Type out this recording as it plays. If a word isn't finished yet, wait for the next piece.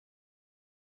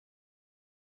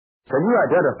Can you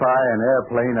identify an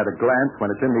airplane at a glance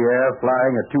when it's in the air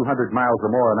flying at 200 miles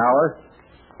or more an hour?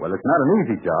 Well, it's not an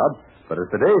easy job, but as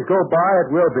the days go by,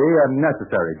 it will be a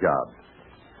necessary job.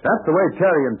 That's the way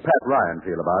Terry and Pat Ryan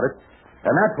feel about it,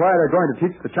 and that's why they're going to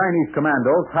teach the Chinese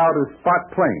commandos how to spot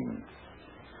planes.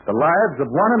 The lives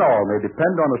of one and all may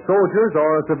depend on a soldier's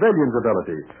or a civilian's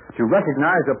ability to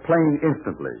recognize a plane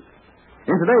instantly.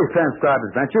 In today's transcribed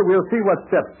adventure, we'll see what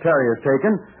steps Terry has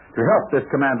taken to help this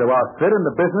commando outfit in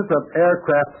the business of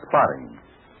aircraft spotting.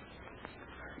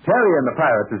 Terry and the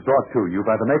Pirates is brought to you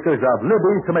by the makers of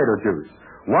Libby's tomato juice,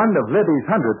 one of Libby's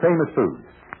 100 famous foods.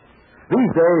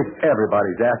 These days,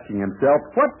 everybody's asking himself,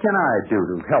 what can I do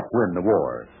to help win the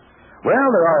war? Well,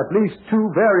 there are at least two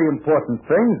very important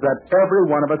things that every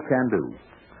one of us can do.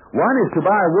 One is to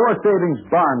buy war savings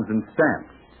bonds and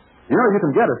stamps. You know, you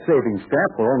can get a savings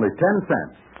stamp for only 10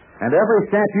 cents, and every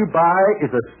stamp you buy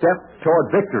is a step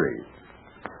toward victory.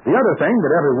 The other thing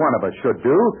that every one of us should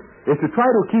do is to try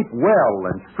to keep well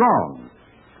and strong.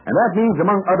 And that means,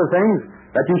 among other things,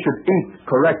 that you should eat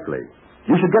correctly.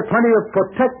 You should get plenty of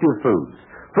protective foods,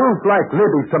 foods like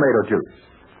Libby's tomato juice.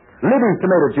 Libby's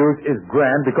tomato juice is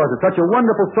grand because it's such a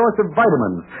wonderful source of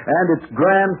vitamins, and it's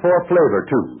grand for flavor,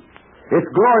 too.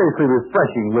 It's gloriously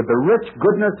refreshing with the rich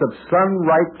goodness of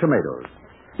sun-ripe tomatoes.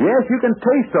 Yes, you can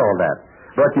taste all that,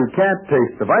 but you can't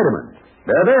taste the vitamins.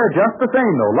 They're there just the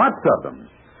same, though, lots of them.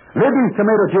 Libby's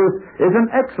tomato juice is an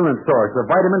excellent source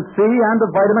of vitamin C and of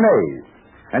vitamin A,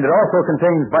 and it also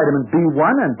contains vitamin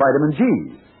B1 and vitamin G.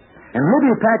 And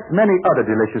Libby packs many other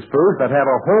delicious foods that have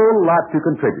a whole lot to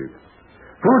contribute.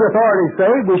 Food authorities say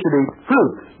we should eat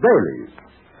fruits daily.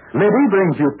 Libby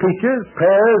brings you peaches,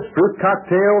 pears, fruit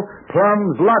cocktail,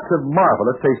 plums, lots of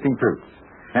marvelous tasting fruits.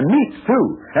 And meats, too,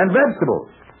 and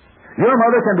vegetables. Your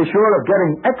mother can be sure of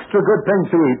getting extra good things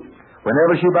to eat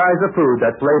whenever she buys a food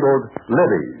that's labeled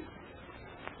Libby's.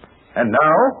 And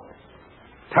now,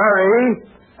 Terry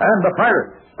and the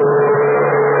Pirates.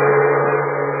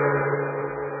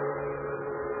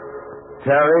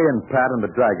 Terry and Pat and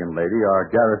the Dragon Lady are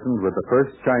garrisoned with the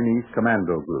 1st Chinese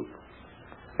Commando Group.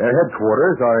 Their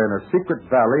headquarters are in a secret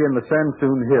valley in the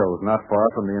Sansoon Hills, not far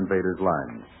from the invaders'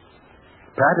 lines.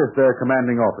 Pat is their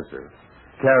commanding officer.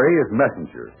 Terry is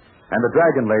messenger. And the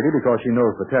Dragon Lady, because she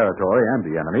knows the territory and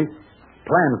the enemy,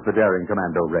 plans the daring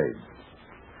commando raids.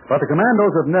 But the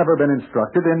commandos have never been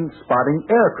instructed in spotting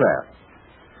aircraft.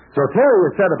 So Terry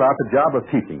has set about the job of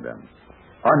teaching them.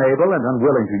 Unable and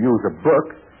unwilling to use a book,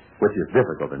 which is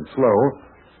difficult and slow,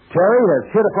 Terry has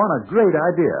hit upon a great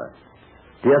idea.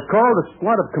 He has called a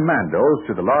squad of commandos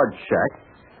to the large shack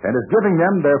and is giving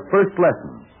them their first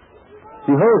lesson.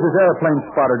 He holds his airplane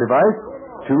spotter device,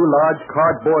 2 large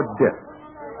cardboard discs.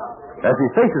 As he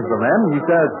faces the men, he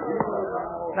says,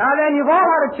 "Now then, you've all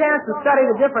had a chance to study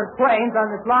the different planes on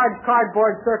this large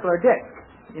cardboard circular disc.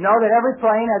 You know that every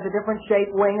plane has a different shape,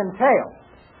 wing, and tail.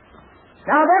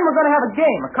 Now then, we're going to have a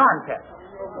game, a contest.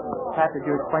 Pat, did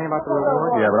you explain about the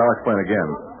reward? Yeah, but I'll explain again.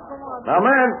 Now,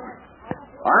 men,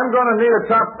 I'm going to need a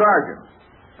top sergeant.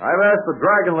 I've asked the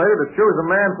Dragon Lady to choose a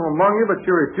man from among you, but she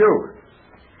refused.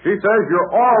 She says you're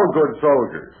all good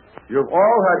soldiers. You've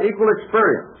all had equal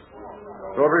experience.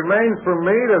 So it remains for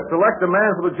me to select a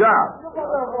man for the job.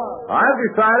 I've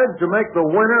decided to make the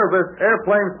winner of this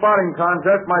airplane spotting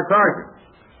contest my sergeant.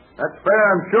 That's fair,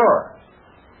 I'm sure.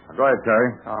 Now, go ahead, Terry.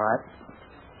 All right.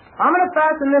 I'm going to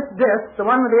fasten this disc, the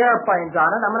one with the airplanes on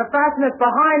it, I'm going to fasten it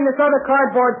behind this other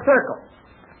cardboard circle.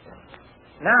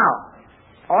 Now,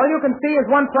 all you can see is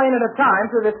one plane at a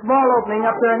time through this small opening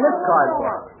up there in this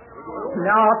cardboard.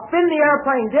 Now, I'll spin the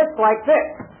airplane disc like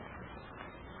this.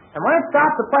 And when it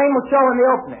stops, the plane will show in the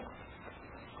opening.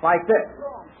 Like this.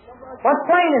 What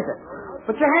plane is it?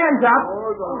 Put your hands up.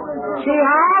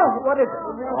 Chi-Hao? What is it?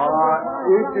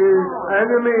 It is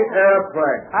enemy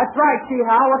airplane. That's right,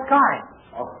 Chi-Hao. What kind?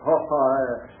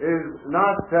 Is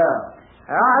not tell.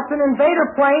 It's an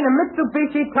invader plane, a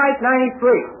Mitsubishi Type 93.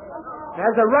 It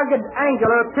has a rugged,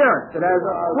 angular appearance. It has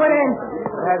twin engines.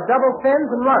 It has double fins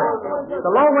and rudders. It's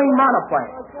a low-wing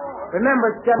monoplane.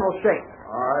 Remember its general shape.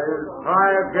 Try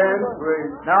again,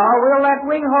 please. No, we'll let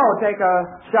Wing Ho take a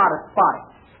shot at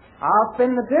spotting. I'll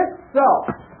spin the disc, so.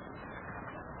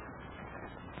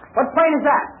 What plane is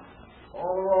that?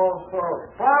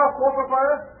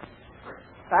 Firefighter?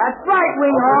 That's right,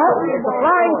 Wing Ho. It's a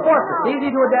flying fortress,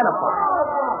 easy to identify.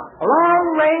 A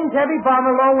long-range, heavy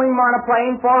bomber, low-wing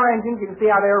monoplane, 4 engines. You can see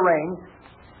how they're arranged.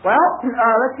 Well,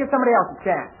 let's give somebody else a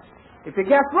chance. If you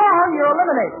guess wrong, you're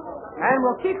eliminated. And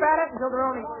we'll keep at it until there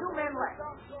are only 2 men left.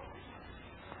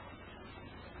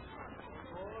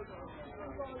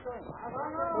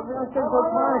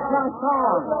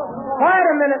 Quiet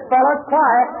a minute, fellas,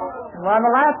 quiet. we're on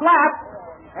the last lap.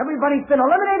 Everybody's been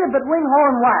eliminated but Wing Ho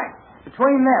and Wang.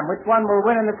 Between them, which one will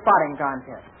win in the spotting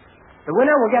contest? The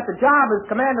winner will get the job as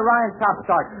Commander Ryan's top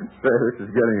sergeant. Say, this is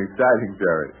getting exciting,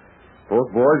 Terry.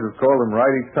 Both boys have called them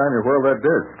right each time you whirl that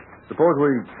disc. Suppose we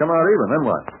come out even, then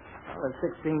what? Well,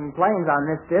 there's 16 planes on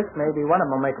this disc. Maybe one of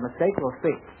them will make a mistake. We'll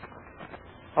see.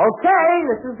 Okay,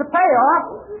 this is the payoff.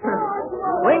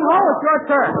 Wing Ho, it's your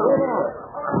turn.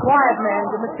 Quiet, man.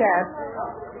 Give him a chance.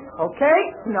 Okay,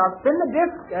 now spin the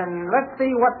disc and let's see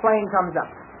what plane comes up.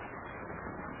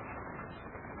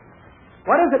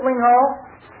 What is it, Wing Ho?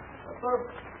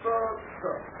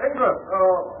 English,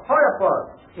 Firefly.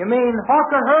 You mean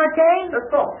Hawker Hurricane? That's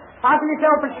so. How can you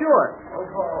tell for sure?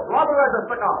 Robert has a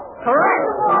stick out. Correct.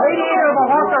 The radiator of a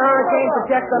Hawker Hurricane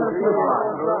projects under the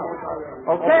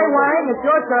fuselage. Okay, Wang, it's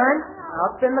your turn.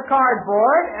 I'll spin the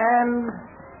cardboard, and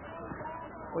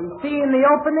we see in the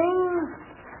opening...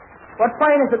 What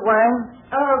plane is it, Wang?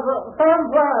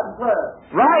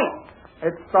 Right.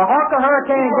 It's the Hawker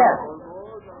Hurricane again.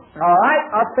 All right,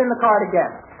 I'll spin the card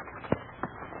again.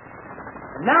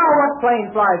 And now what plane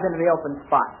flies into the open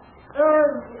spot?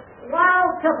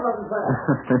 Wildcat.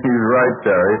 He's right,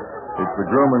 Terry. It's the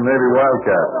Grumman Navy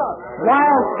Wildcat.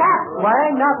 Wildcat,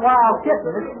 Wang, not Wild Kitten.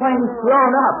 This plane's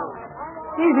blown up.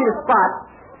 Easy to spot.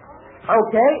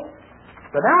 Okay.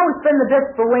 So now we spin the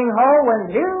disc for Wing Ho,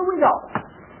 and here we go.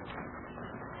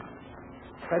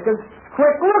 Take a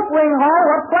quick look, Wing Ho.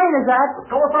 What plane is that?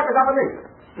 Kawasaki Japanese.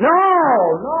 No.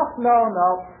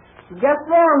 You guessed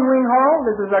wrong, Wing Ho.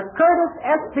 This is a Curtiss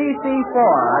SPC-4.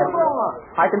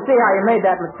 I can see how you made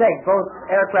that mistake. Both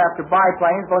aircraft are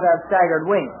biplanes. Both have staggered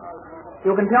wings.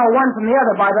 You can tell one from the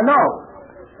other by the nose.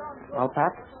 Well,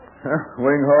 Pat?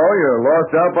 Wing Ho, you're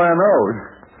lost out by a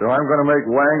nose. So I'm going to make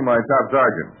Wang my top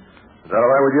sergeant. Is that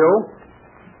all right with you?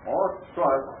 Oh,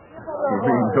 sorry. He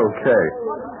means okay.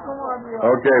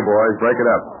 Okay, boys, break it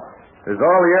up. There's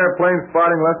all the airplane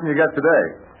spotting lesson you get today.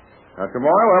 Now,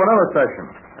 tomorrow we'll have another session,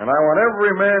 and I want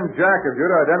every man jack of you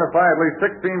to identify at least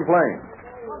 16 planes.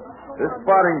 This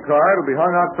spotting card will be hung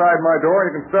outside my door,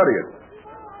 and you can study it.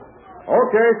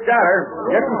 Okay, scatter.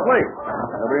 Get some sleep.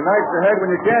 There'll be nights ahead when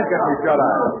you can't get me shut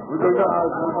eye.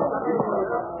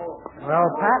 Well,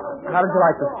 Pat, how did you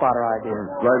like the spotter idea?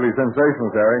 Slightly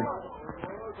sensational, Terry.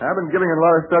 I've been giving it a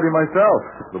lot of study myself.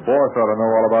 The boss ought to know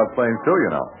all about planes, too, you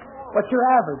know. What's your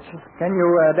average? Can you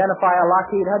identify a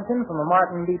Lockheed Hudson from a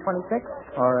Martin B-26?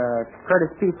 Or a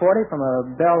Curtiss P-40 from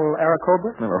a Bell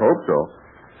Airacobra? I hope so.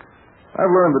 I've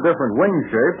learned the different wing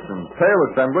shapes and tail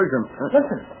assemblies and...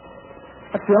 Listen.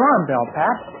 That's the alarm bell,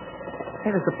 Pat. Hey,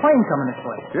 there's a plane coming this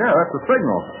way. Yeah, that's the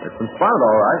signal. It's been spotted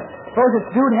all right. Suppose it's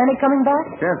Jude Henny coming back?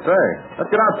 Can't say. Let's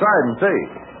get outside and see.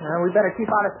 We better keep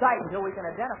out of sight until we can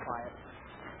identify it.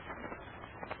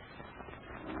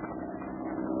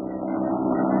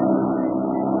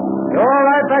 You all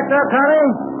right back there,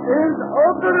 Connie? Is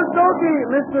okie-dokie,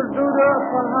 Mr. Duda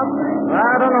from Hungary.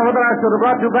 I don't know whether I should have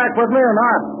brought you back with me or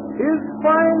not. Is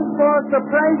fine for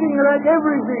surprising like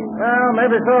everything. Well,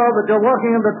 maybe so, but you're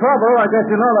walking into trouble. I guess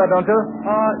you know that, don't you?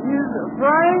 Is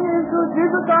flying into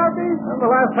difficulties? Well,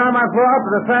 the last time I flew out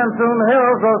to the Sandstone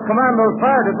Hills, those commandos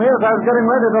fired at me as I was getting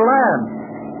ready to land.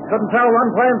 Couldn't tell one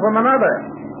plane from another.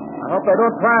 I hope they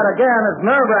don't try it again. It's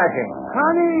nerve-wracking.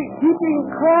 Connie, keeping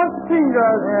crossed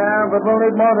fingers. Yeah, but we'll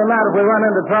need more than that if we run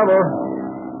into trouble.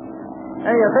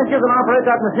 Hey, you think you can operate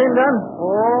that machine gun?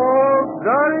 Oh,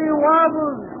 very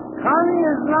wobbles. Connie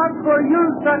is not for you,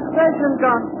 succession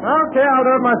gun. Okay, I'll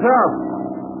do it myself.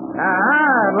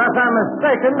 Unless I'm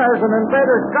mistaken, there's an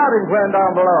invader scouting plane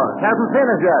down below us. Hasn't seen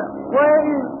us yet. Where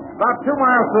is? About 2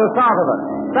 miles to the south of us.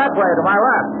 That way, to my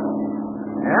left.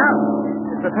 Yeah.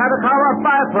 It's a Tatacara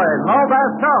biplane. No bad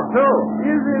stuff, too.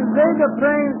 Is invader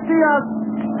plane see us?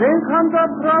 They come to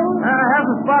trouble? I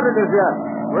haven't spotted us yet.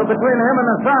 We're between him and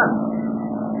the sun.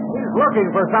 He's looking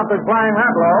for something flying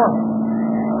that low.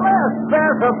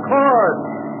 Yes, of course.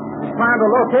 He's trying to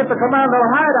locate the commando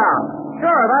hideout.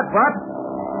 Sure, that's what.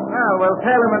 Well, we'll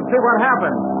tail him and see what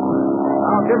happens.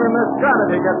 I'll give him this gun if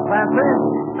he gets fancy.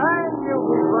 I knew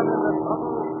we were in the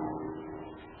trouble.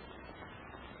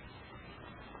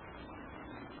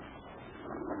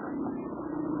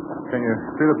 Can you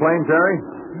see the plane, Terry?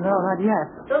 No, not yet.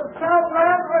 The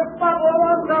Southland was Pablo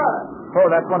Wanda. Oh,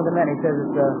 that's one of the men. He says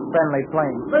it's a friendly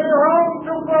plane. Be home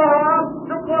tomorrow.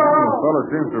 The fellow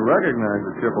seems to recognize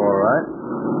the ship all right.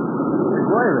 He's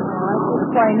waving. I see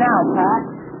the plane now, Pat.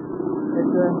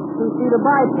 It's a two-seater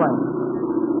biplane.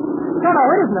 No,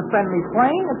 it isn't a friendly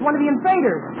plane. It's one of the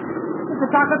invaders. It's a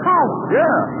Takakawa.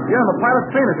 Yeah, the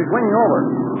pilot's seen us. He's winging over.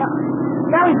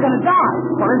 Now he's going to die.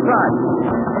 Come inside.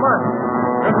 Come on.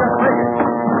 Let's just take it.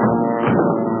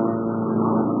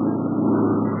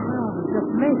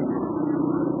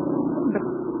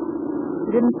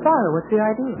 He didn't fire. What's the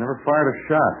idea? Never fired a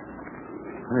shot.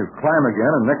 Then he'll climb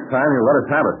again, and next time he'll let us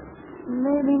have it.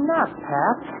 Maybe not,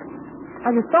 Pat.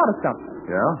 I just thought of something.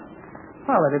 Yeah?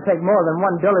 Well, it'd take more than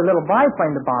one dilly little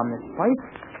biplane to bomb this place.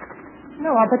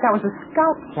 No, I'll bet that was a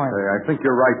scout plane. Hey, I think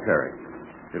you're right, Terry.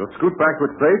 It'll scoot back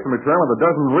to its base and return with a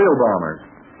dozen real bombers.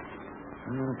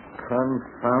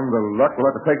 Confound the luck we'll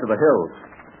have to take to the hills.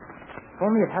 If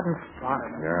only it hadn't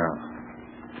spotted us. Yeah.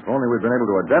 If only we'd been able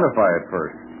to identify it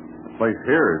first. The place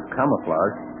here is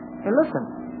camouflaged. Hey, listen.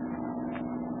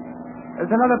 There's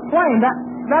another plane.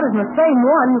 That isn't the same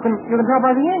one. You can tell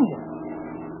by the engine.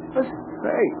 Listen,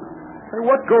 hey,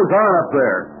 what goes on up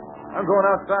there? I'm going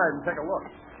outside and take a look.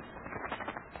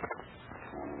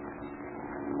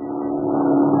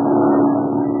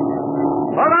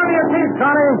 Hold on to your teeth,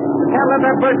 Connie. You can't let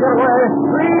that bird get away.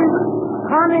 Please,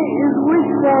 Connie is wish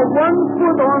for 1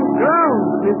 foot on ground,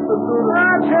 Mr. Doodle.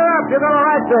 Ah, cheer up. You're going to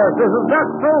like this. This is duck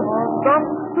soup. Duck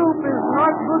soup is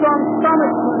not good on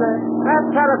stomach today. That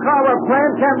Catacomber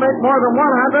plane can't make more than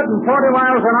 140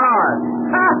 miles an hour.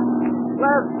 Ha!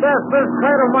 Let's test this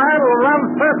crate of mine will run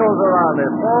circles around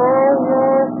it.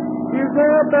 Oh, is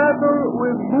there a battle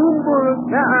with Boomberg?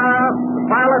 The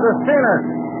pilot has seen us.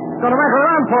 He's going to make a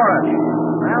run for it.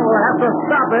 Well, we'll have to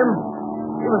stop him.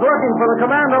 He was looking for the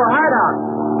commando hideout,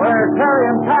 where Terry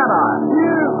and Pat are.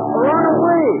 Yes, run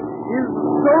away. Is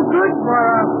so good for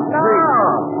us. No,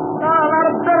 not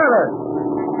a bit of it.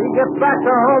 If he gets back to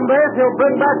home base, he'll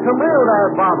bring back some real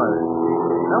dive bombers.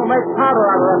 They'll make powder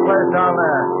out of that place down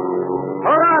there.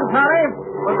 Hold on, Connie.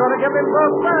 We're going to give him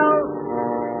both bells.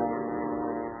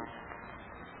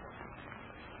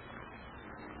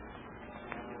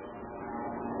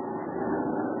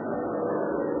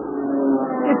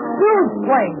 It's Dude's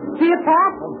plane. See it,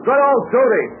 Pat? Good old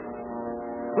Judy.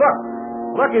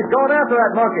 Look, he's going after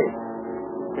that monkey.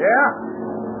 Yeah?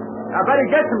 I bet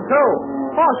he gets him, too.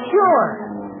 Oh, sure.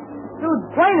 Dude's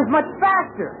plane is much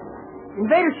faster. The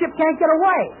invader ship can't get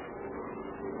away.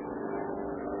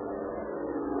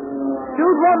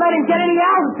 Dude won't let him get any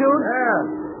altitude. Yeah.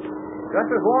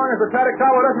 Just as long as the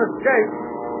Catacomber doesn't escape.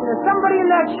 There's somebody in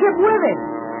that ship with him.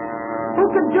 Who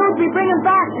could Dude be bringing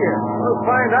back here? We'll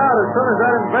find out as soon as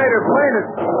that invader plane is...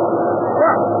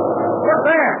 Look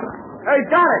there. Hey,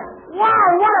 got it. Wow,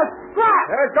 what a scrap!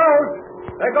 There it goes.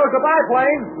 There goes the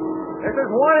biplane. This is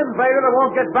one invader that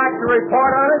won't get back to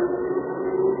report on it.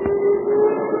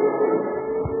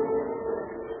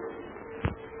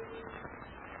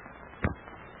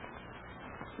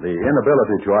 The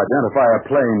inability to identify a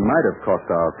plane might have cost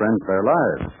our friends their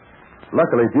lives.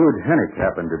 Luckily, Jude Hennick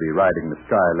happened to be riding the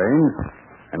sky lanes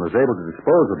and was able to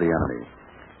dispose of the enemy.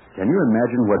 Can you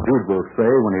imagine what Jude will say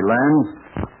when he lands?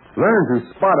 Learn to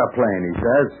spot a plane, he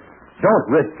says. Don't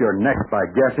risk your neck by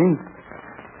guessing.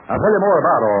 I'll tell you more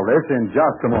about all this in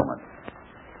just a moment.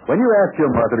 When you ask your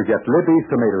mother to get Libby's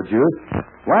tomato juice,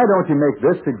 why don't you make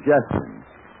this suggestion?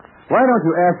 Why don't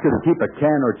you ask her to keep a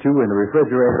can or two in the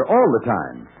refrigerator all the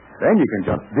time? Then you can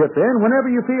just dip in whenever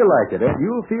you feel like it, and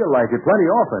you'll feel like it plenty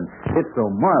often. It's so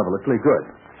marvelously good.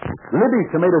 Libby's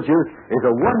tomato juice is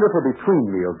a wonderful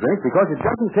between-meal drink because it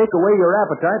doesn't take away your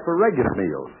appetite for regular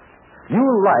meals.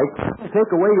 You'll like to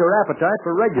take away your appetite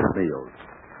for regular meals.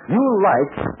 You'll like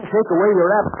to take away your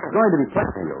appetite for going to be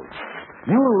plenty meals.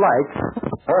 You'll like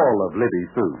all of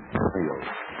Libby's food meals.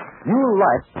 You'll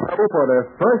like ready for the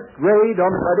first grade on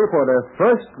the ready for the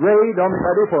first grade on the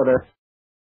ready for the